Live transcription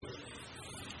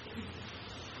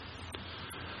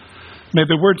May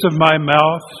the words of my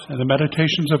mouth and the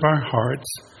meditations of our hearts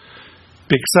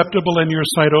be acceptable in your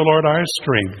sight, O Lord, our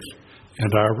strength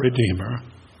and our Redeemer.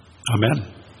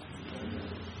 Amen.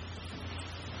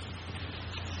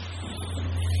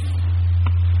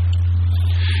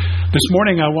 This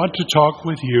morning I want to talk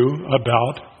with you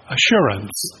about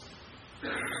assurance.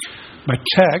 My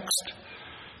text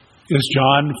is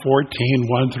John 14,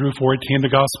 1 through 14, the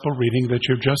gospel reading that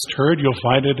you've just heard. You'll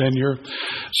find it in your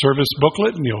service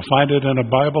booklet, and you'll find it in a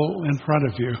Bible in front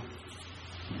of you.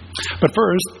 But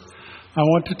first, I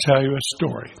want to tell you a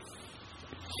story.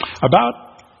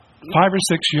 About 5 or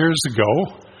 6 years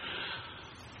ago,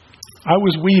 I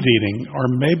was weed eating, or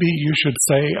maybe you should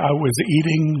say I was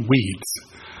eating weeds.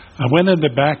 I went in the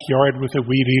backyard with a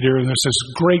weed eater, and there's this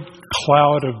great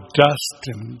cloud of dust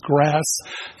and grass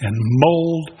and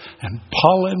mold and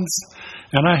pollens,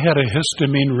 and I had a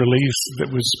histamine release that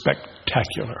was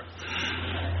spectacular.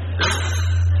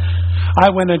 I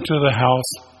went into the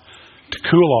house to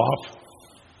cool off.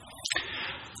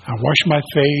 I washed my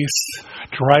face, I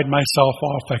dried myself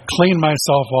off, I cleaned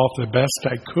myself off the best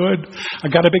I could. I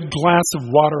got a big glass of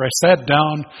water. I sat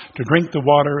down to drink the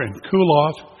water and cool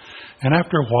off. And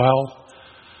after a while,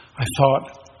 I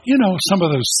thought, some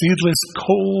of those seedless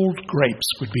cold grapes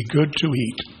would be good to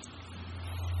eat.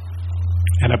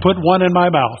 And I put one in my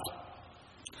mouth.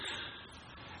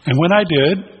 And when I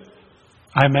did,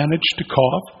 I managed to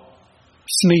cough,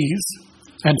 sneeze,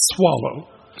 and swallow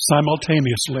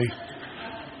simultaneously.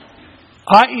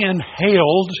 I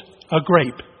inhaled a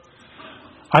grape.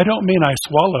 I don't mean I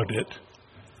swallowed it.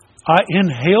 I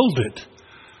inhaled it.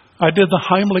 I did the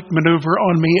Heimlich maneuver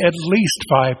on me at least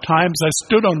 5 times. I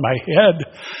stood on my head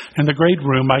in the great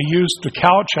room. I used the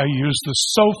couch. I used the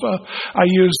sofa. I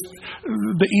used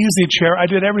the easy chair. I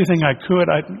did everything I could.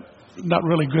 I'm not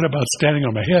really good about standing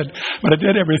on my head, but I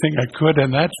did everything I could,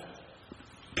 and that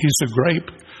piece of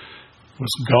grape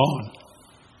was gone.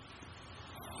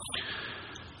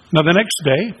 Now, the next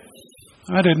day,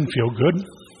 I didn't feel good.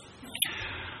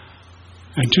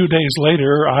 And 2 days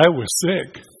later, I was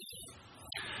sick.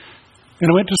 And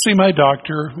I went to see my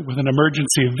doctor with an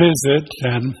emergency visit,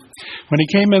 and when he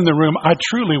came in the room, I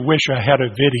truly wish I had a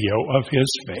video of his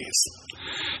face.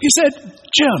 He said,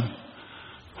 "Jim,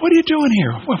 what are you doing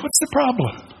here? What's the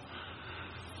problem?"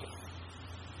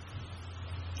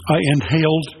 I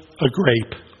inhaled a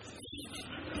grape.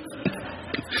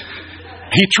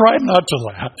 He tried not to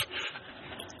laugh.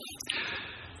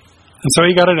 And so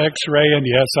he got an x-ray, and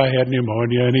yes, I had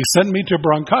pneumonia, and he sent me to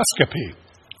bronchoscopy.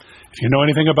 If you know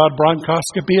anything about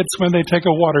bronchoscopy, it's when they take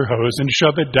a water hose and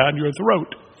shove it down your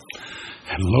throat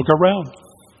and look around.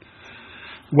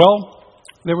 Well,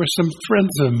 there were some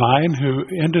friends of mine who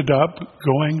ended up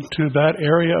going to that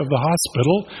area of the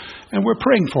hospital and were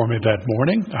praying for me that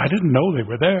morning. I didn't know they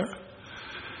were there.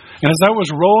 And as I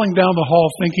was rolling down the hall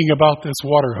thinking about this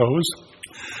water hose,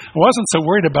 I wasn't so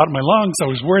worried about my lungs. I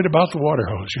was worried about the water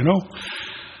hose,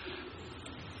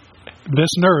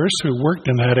 This nurse who worked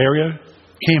in that area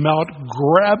came out,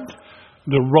 grabbed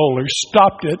the roller,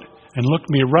 stopped it, and looked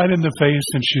me right in the face,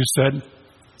 and she said,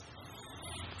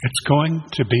 "It's going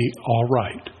to be all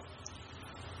right."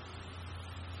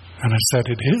 And I said,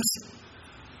 "It is?"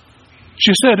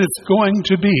 She said, "It's going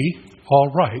to be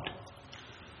all right."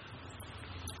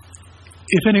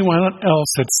 If anyone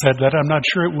else had said that, I'm not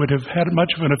sure it would have had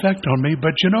much of an effect on me,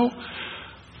 but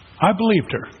I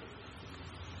believed her.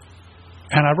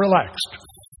 And I relaxed.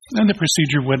 And the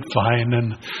procedure went fine,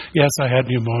 and yes, I had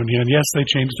pneumonia, and yes, they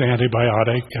changed the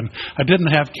antibiotic, and I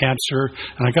didn't have cancer,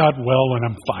 and I got well, and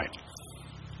I'm fine.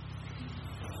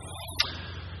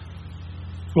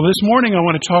 Well, this morning I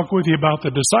want to talk with you about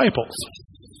the disciples.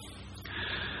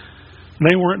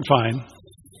 They weren't fine.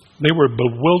 They were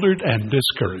bewildered and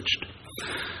discouraged.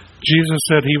 Jesus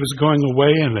said he was going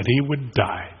away and that he would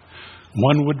die.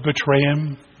 One would betray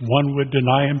him. One would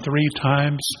deny him 3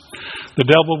 times. The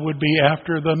devil would be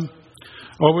after them.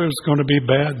 Oh, it was going to be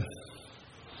bad.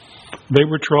 They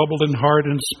were troubled in heart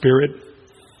and spirit.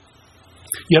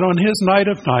 Yet on his night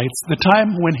of nights, the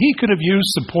time when he could have used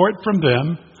support from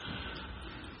them,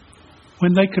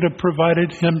 when they could have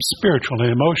provided him spiritual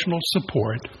and emotional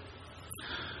support,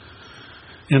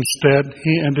 instead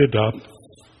he ended up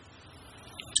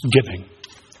giving,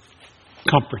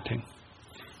 comforting,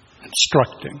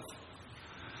 instructing.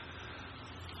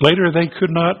 Later, they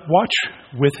could not watch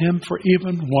with him for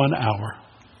even 1 hour.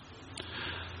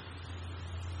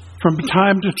 From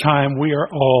time to time, we are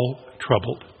all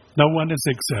troubled. No one is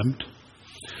exempt.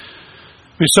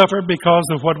 We suffer because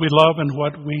of what we love and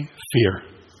what we fear.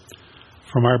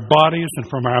 From our bodies and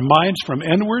from our minds, from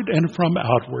inward and from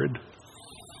outward.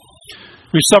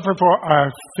 We suffer for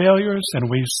our failures and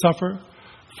we suffer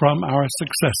from our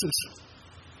successes.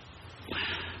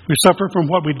 We suffer from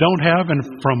what we don't have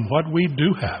and from what we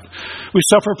do have. We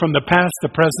suffer from the past, the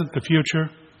present, the future.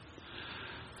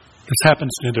 This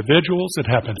happens to individuals. It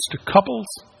happens to couples.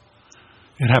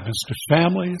 It happens to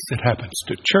families. It happens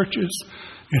to churches.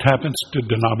 It happens to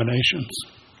denominations.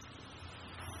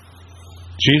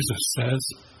 Jesus says,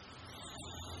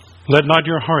 "Let not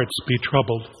your hearts be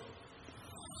troubled."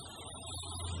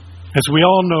 As we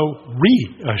all know,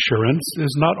 reassurance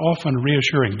is not often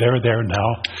reassuring. There now.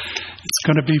 It's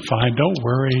going to be fine. Don't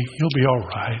worry. You'll be all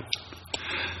right.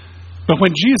 But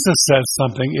when Jesus says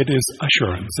something, it is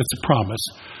assurance. It's a promise.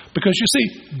 Because you see,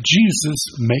 Jesus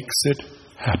makes it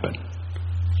happen.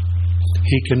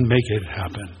 He can make it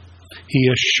happen. He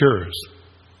assures.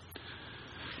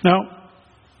 Now,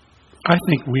 I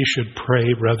think we should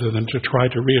pray rather than to try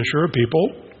to reassure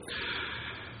people.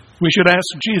 We should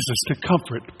ask Jesus to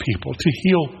comfort people, to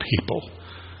heal people,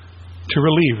 to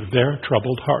relieve their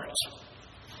troubled hearts.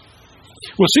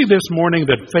 We'll see this morning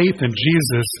that faith in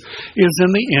Jesus is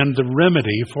in the end the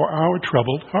remedy for our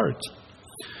troubled hearts.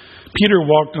 Peter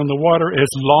walked on the water as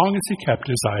long as he kept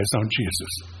his eyes on Jesus.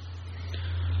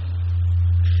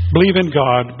 Believe in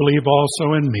God, believe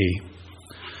also in me.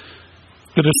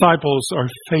 The disciples are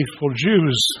faithful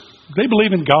Jews. They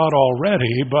believe in God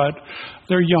already, but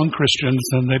they're young Christians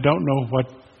and they don't know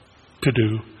what to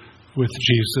do with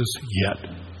Jesus yet.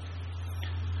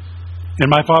 In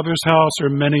my Father's house are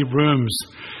many rooms.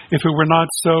 If it were not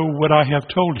so, would I have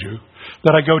told you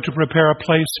that I go to prepare a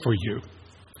place for you?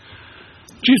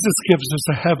 Jesus gives us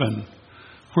a heaven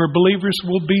where believers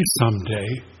will be someday.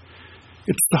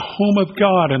 It's the home of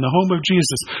God and the home of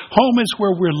Jesus. Home is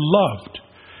where we're loved.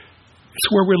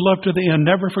 It's where we're loved to the end,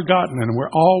 never forgotten, and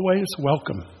we're always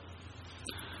welcome.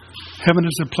 Heaven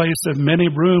is a place of many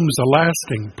rooms, a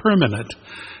lasting, permanent,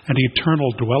 and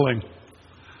eternal dwelling.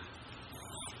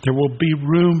 There will be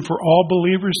room for all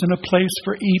believers and a place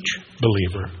for each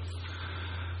believer.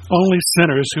 Only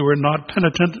sinners who are not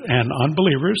penitent and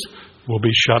unbelievers will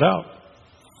be shut out.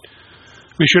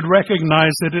 We should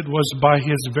recognize that it was by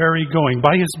His very going,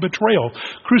 by His betrayal,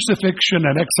 crucifixion,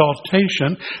 and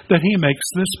exaltation that He makes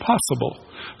this possible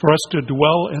for us to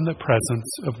dwell in the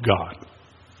presence of God.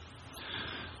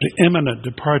 The imminent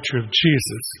departure of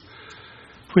Jesus,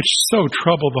 which so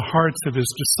troubled the hearts of His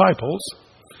disciples,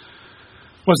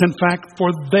 was in fact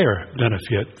for their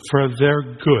benefit, for their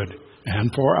good,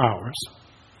 and for ours.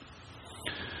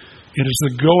 It is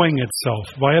the going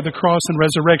itself via the cross and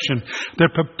resurrection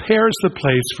that prepares the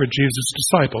place for Jesus'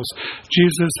 disciples.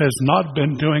 Jesus has not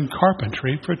been doing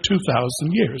carpentry for 2,000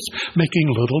 years, making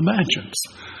little mansions.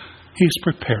 He's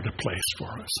prepared a place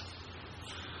for us.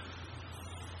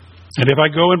 And if I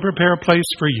go and prepare a place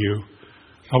for you,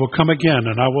 I will come again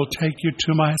and I will take you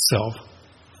to myself.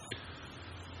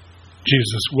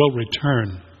 Jesus will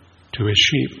return to His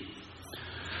sheep.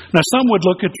 Now, some would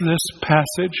look at this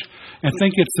passage and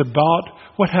think it's about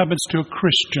what happens to a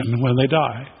Christian when they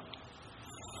die.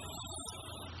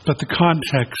 But the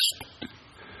context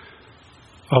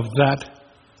of that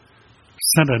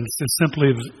sentence is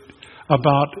simply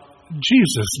about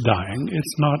Jesus dying.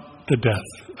 It's not the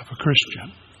death of a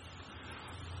Christian.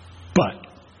 But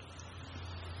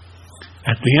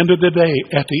at the end of the day,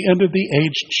 at the end of the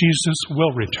age, Jesus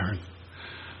will return.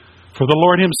 For the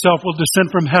Lord Himself will descend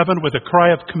from heaven with a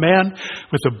cry of command,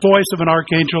 with the voice of an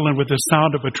archangel, and with the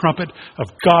sound of a trumpet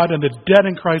of God, and the dead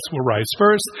in Christ will rise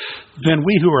first. Then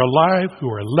we who are alive,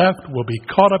 who are left, will be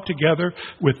caught up together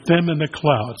with them in the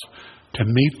clouds to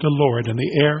meet the Lord in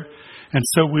the air, and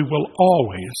so we will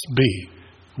always be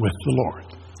with the Lord.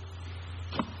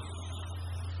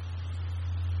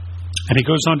 And He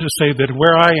goes on to say that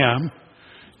where I am,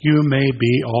 you may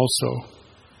be also.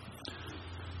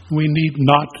 We need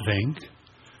not think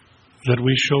that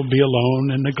we shall be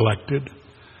alone and neglected.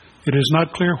 It is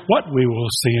not clear what we will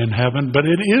see in heaven, but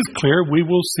it is clear we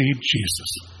will see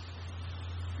Jesus.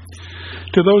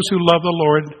 To those who love the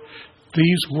Lord,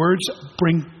 these words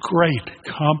bring great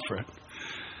comfort.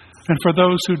 And for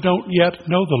those who don't yet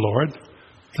know the Lord,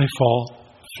 they fall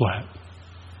flat.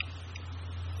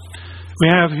 We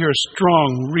have here a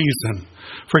strong reason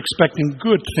for expecting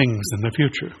good things in the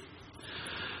future.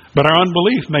 But our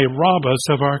unbelief may rob us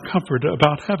of our comfort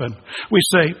about heaven. We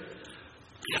say,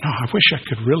 I wish I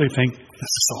could really think this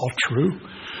is all true.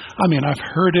 I mean, I've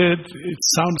heard it. It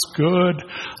sounds good.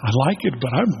 I like it,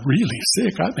 but I'm really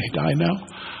sick. I may die now.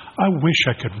 I wish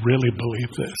I could really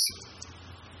believe this.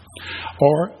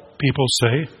 Or people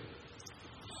say,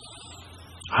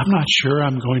 I'm not sure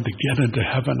I'm going to get into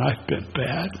heaven. I've been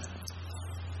bad.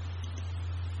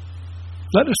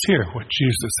 Let us hear what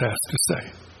Jesus has to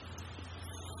say.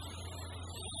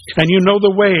 And you know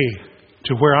the way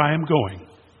to where I am going.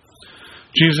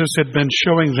 Jesus had been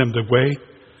showing them the way,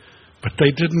 but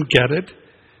they didn't get it.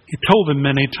 He told them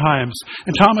many times.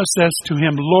 And Thomas says to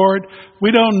him, Lord,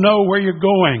 we don't know where you're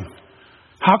going.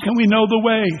 How can we know the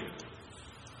way?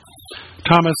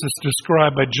 Thomas is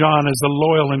described by John as a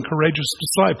loyal and courageous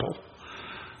disciple,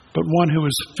 but one who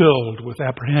is filled with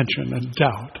apprehension and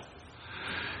doubt.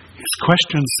 His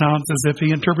question sounds as if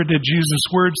he interpreted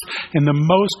Jesus' words in the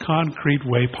most concrete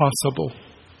way possible.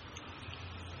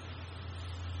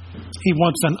 He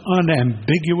wants an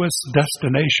unambiguous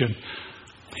destination.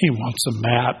 He wants a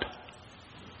map.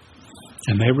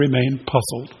 And they remain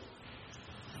puzzled.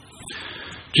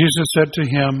 Jesus said to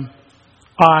him,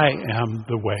 I am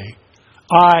the way.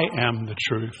 I am the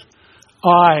truth.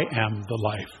 I am the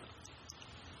life.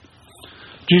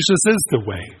 Jesus is the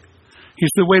way.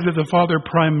 He's the way to the Father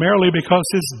primarily because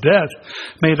His death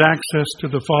made access to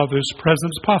the Father's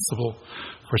presence possible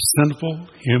for sinful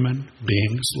human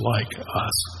beings like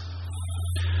us.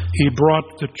 He brought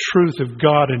the truth of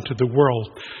God into the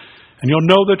world. And you'll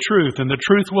know the truth, and the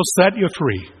truth will set you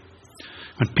free.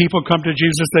 When people come to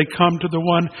Jesus, they come to the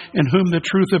one in whom the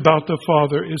truth about the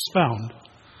Father is found.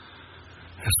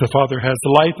 As the Father has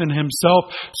life in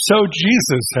Himself, so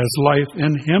Jesus has life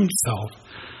in Himself.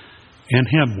 In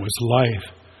Him was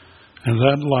life, and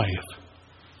that life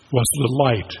was the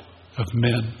light of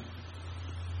men.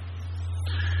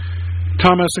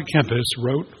 Thomas à Kempis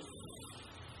wrote,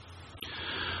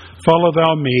 Follow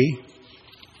thou me.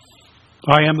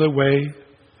 I am the way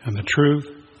and the truth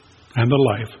and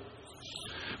the life.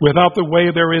 Without the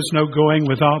way there is no going.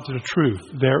 Without the truth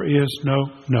there is no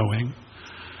knowing.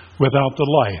 Without the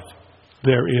life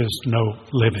there is no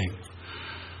living.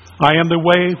 I am the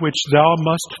way which thou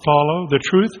must follow, the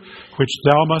truth which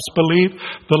thou must believe,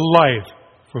 the life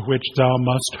for which thou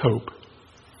must hope.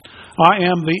 I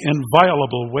am the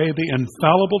inviolable way, the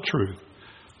infallible truth,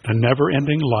 the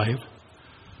never-ending life.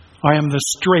 I am the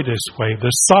straightest way,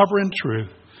 the sovereign truth.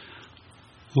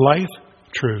 Life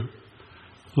true,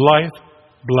 life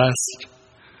blessed,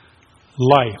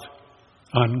 life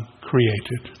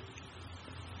uncreated.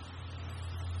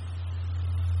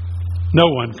 No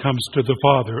one comes to the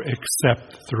Father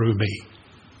except through me.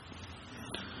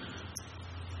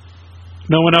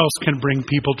 No one else can bring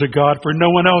people to God, for no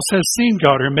one else has seen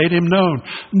God or made Him known.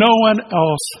 No one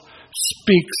else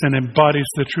speaks and embodies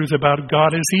the truth about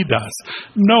God as He does.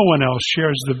 No one else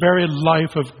shares the very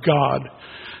life of God,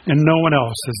 and no one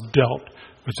else has dealt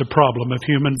with the problem of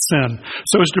human sin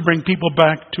so as to bring people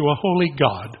back to a holy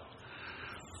God.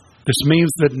 This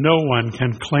means that no one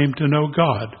can claim to know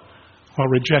God while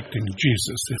rejecting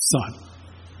Jesus, His Son.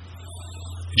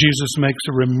 Jesus makes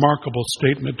a remarkable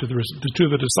statement to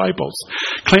the disciples,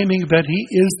 claiming that He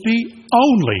is the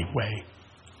only way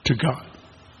to God.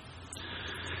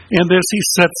 In this, He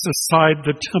sets aside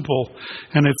the temple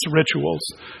and its rituals,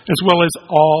 as well as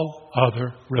all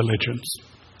other religions.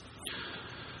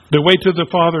 The way to the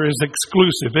Father is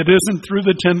exclusive. It isn't through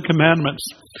the Ten Commandments,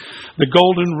 the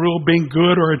golden rule being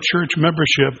good, or a church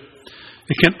membership.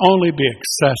 It can only be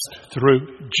accessed through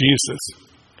Jesus.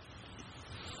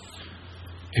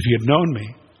 If you had known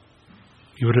me,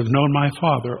 you would have known my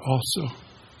Father also.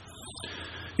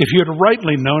 If you had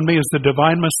rightly known me as the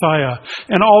divine Messiah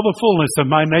and all the fullness of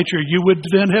my nature, you would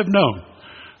then have known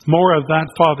more of that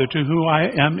Father to whom I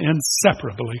am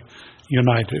inseparably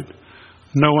united.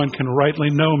 No one can rightly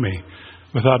know me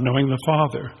without knowing the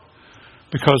Father,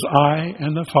 because I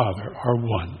and the Father are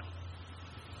one.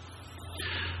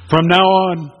 From now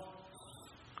on,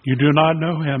 you do not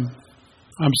know Him.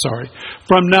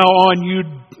 From now on, you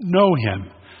know Him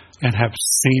and have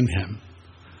seen Him.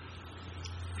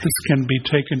 This can be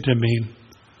taken to mean,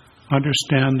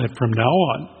 understand that from now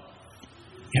on,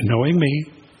 in knowing me,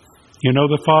 you know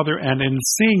the Father, and in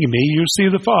seeing me, you see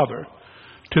the Father,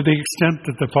 to the extent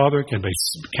that the Father can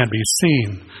be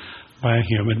seen by a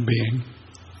human being.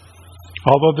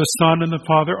 Although the Son and the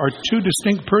Father are two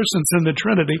distinct persons in the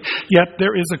Trinity, yet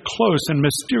there is a close and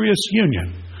mysterious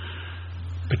union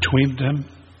between them.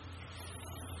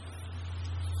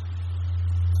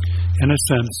 In a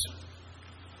sense,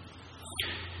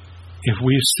 if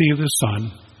we see the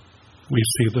Son, we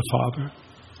see the Father.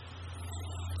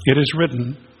 It is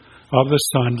written of the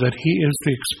Son that He is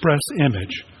the express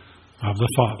image of the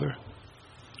Father.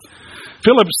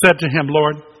 Philip said to Him,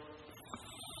 Lord,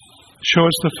 show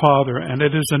us the Father, and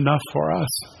it is enough for us.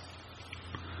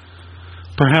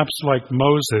 Perhaps like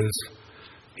Moses,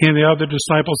 he and the other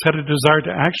disciples had a desire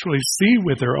to actually see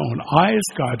with their own eyes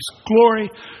God's glory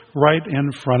right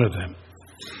in front of them.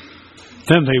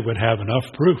 Then they would have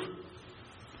enough proof.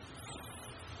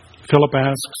 Philip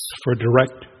asks for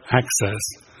direct access,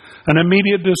 an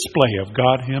immediate display of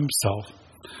God Himself.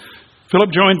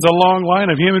 Philip joins a long line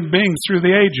of human beings through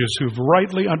the ages who've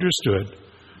rightly understood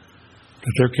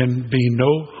that there can be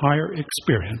no higher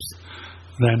experience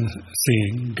than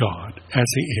seeing God as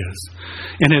He is,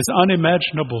 in His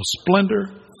unimaginable splendor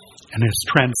and His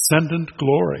transcendent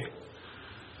glory.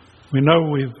 We know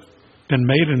we've been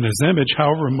made in His image,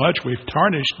 however much we've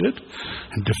tarnished it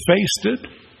and defaced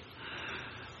it.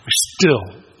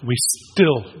 We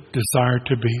still desire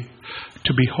to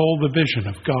behold the vision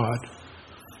of God.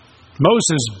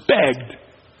 Moses begged,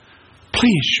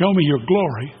 "Please show me your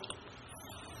glory."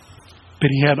 But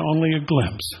he had only a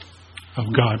glimpse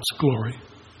of God's glory.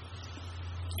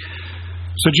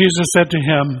 So Jesus said to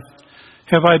him,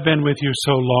 "Have I been with you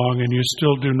so long, and you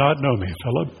still do not know me,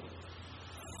 Philip?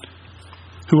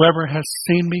 Whoever has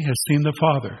seen me has seen the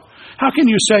Father. How can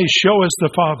you say, 'Show us the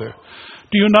Father'?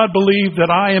 Do you not believe that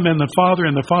I am in the Father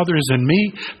and the Father is in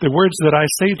me? The words that I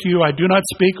say to you, I do not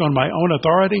speak on my own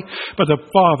authority, but the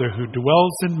Father who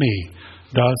dwells in me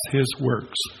does His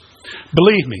works.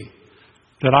 Believe me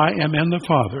that I am in the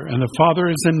Father and the Father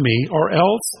is in me, or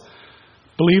else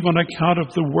believe on account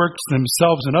of the works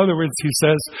themselves." In other words, he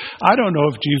says, I don't know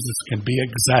if Jesus can be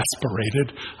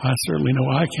exasperated. I certainly know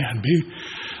I can be.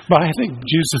 But I think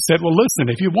Jesus said, well, listen,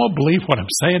 if you won't believe what I'm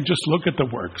saying, just look at the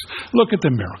works. Look at the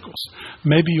miracles.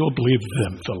 Maybe you'll believe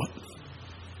them, Philip.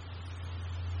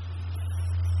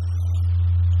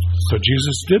 So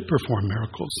Jesus did perform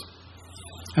miracles,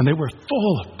 and they were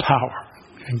full of power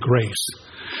and grace.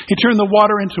 He turned the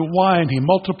water into wine. He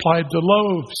multiplied the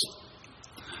loaves.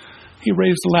 He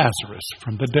raised Lazarus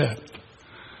from the dead.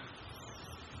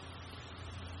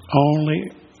 Only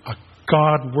a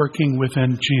God working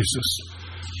within Jesus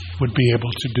would be able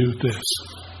to do this.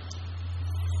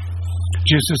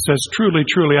 Jesus says, "Truly,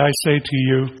 truly, I say to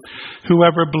you,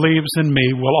 whoever believes in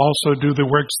me will also do the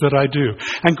works that I do.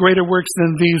 And greater works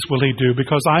than these will he do,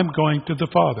 because I'm going to the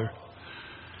Father."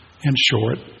 In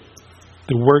short,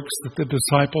 the works that the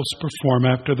disciples perform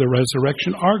after the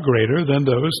resurrection are greater than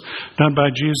those done by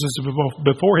Jesus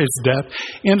before His death,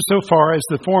 insofar as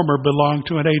the former belong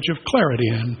to an age of clarity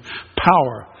and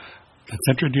power that's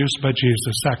introduced by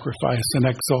Jesus' sacrifice and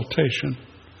exaltation.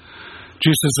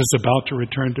 Jesus is about to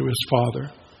return to His Father.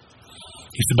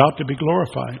 He's about to be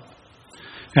glorified.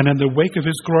 And in the wake of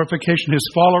His glorification,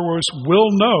 His followers will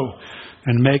know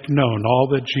and make known all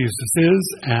that Jesus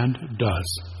is and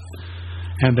does.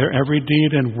 And their every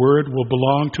deed and word will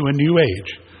belong to a new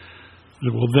age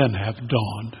that will then have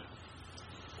dawned.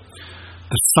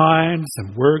 The signs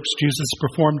and works Jesus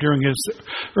performed during His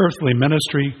earthly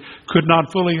ministry could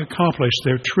not fully accomplish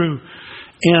their true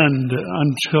end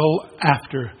until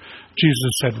after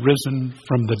Jesus had risen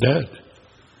from the dead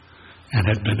and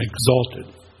had been exalted.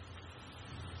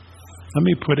 Let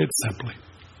me put it simply.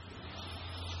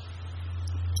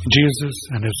 Jesus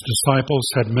and His disciples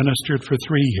had ministered for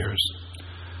 3 years.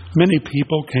 Many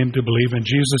people came to believe in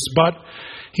Jesus, but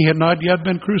He had not yet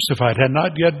been crucified, had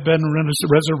not yet been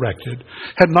resurrected,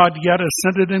 had not yet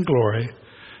ascended in glory,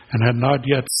 and had not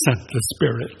yet sent the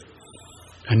Spirit.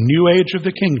 A new age of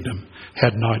the kingdom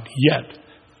had not yet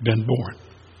been born.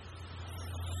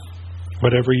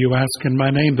 "Whatever you ask in my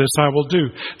name, this I will do,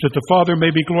 that the Father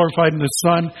may be glorified in the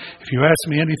Son. If you ask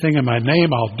me anything in my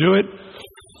name, I'll do it."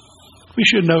 We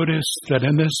should notice that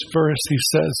in this verse He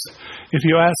says, if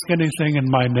you ask anything in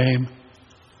my name,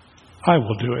 I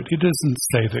will do it. He doesn't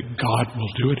say that God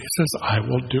will do it. He says, I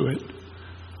will do it.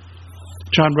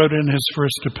 John wrote in his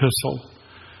first epistle,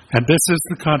 and this is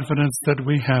the confidence that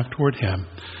we have toward Him,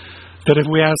 that if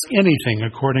we ask anything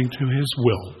according to His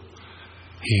will,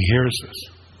 He hears us.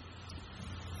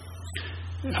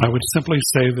 And I would simply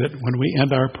say that when we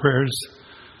end our prayers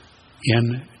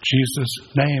in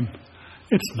Jesus' name,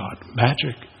 it's not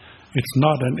magic. It's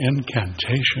not an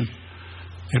incantation.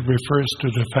 It refers to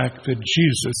the fact that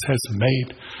Jesus has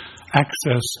made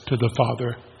access to the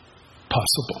Father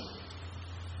possible.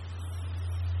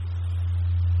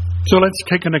 So let's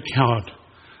take an account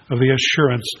of the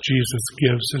assurance Jesus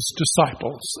gives His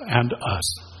disciples and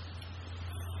us.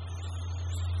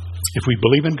 If we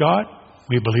believe in God,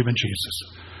 we believe in Jesus.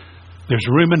 There's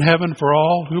room in heaven for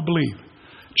all who believe.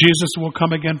 Jesus will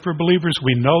come again for believers.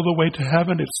 We know the way to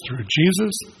heaven. It's through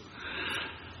Jesus.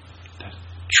 The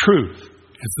truth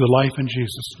is the life in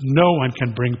Jesus. No one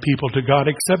can bring people to God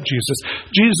except Jesus.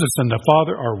 Jesus and the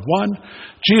Father are one.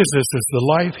 Jesus is the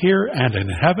life here and in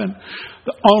heaven.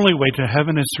 The only way to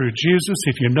heaven is through Jesus.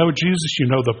 If you know Jesus, you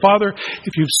know the Father.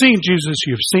 If you've seen Jesus,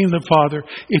 you've seen the Father.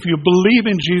 If you believe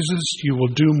in Jesus, you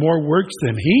will do more works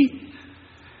than He.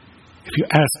 If you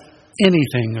ask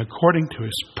anything according to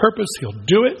His purpose, He'll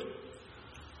do it.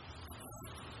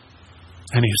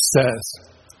 And He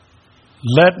says,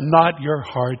 let not your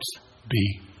hearts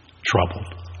be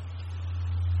troubled.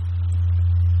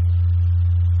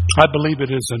 I believe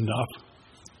it is enough.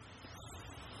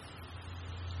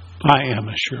 I am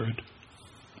assured.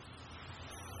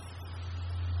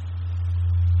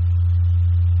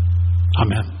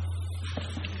 Amen.